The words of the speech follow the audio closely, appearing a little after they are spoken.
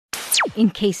in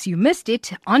case you missed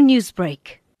it on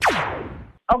Newsbreak.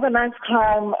 Organized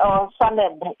crime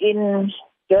SANEB in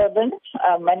Durban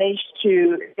managed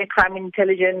to, the crime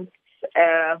intelligence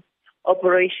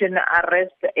operation,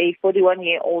 arrest a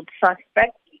 41-year-old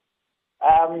suspect.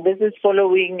 This is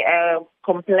following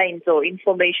complaints or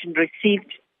information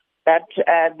received that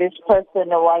this person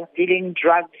was dealing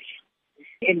drugs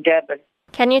in Durban.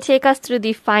 Can you take us through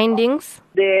the findings?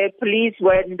 The police,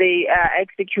 when they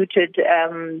executed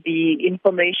the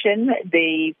information,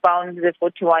 they found the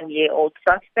 41-year-old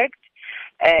suspect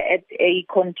at a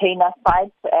container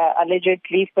site.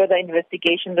 Allegedly, further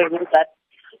investigation revealed that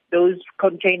those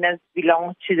containers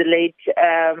belonged to the late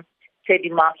Teddy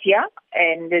Mafia,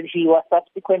 and he was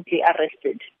subsequently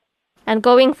arrested. And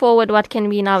going forward, what can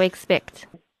we now expect?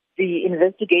 The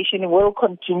investigation will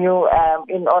continue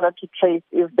in order to trace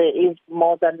if there is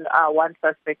more than one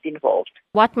suspect involved.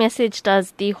 What message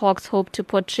does the Hawks hope to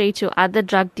portray to other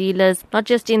drug dealers, not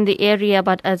just in the area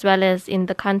but as well as in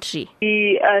the country?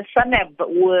 The SANEB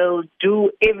will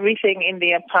do everything in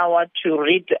their power to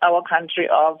rid our country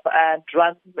of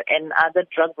drugs and other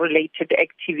drug-related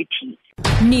activities.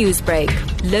 Newsbreak,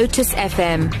 Lotus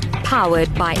FM,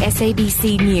 powered by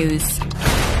SABC News.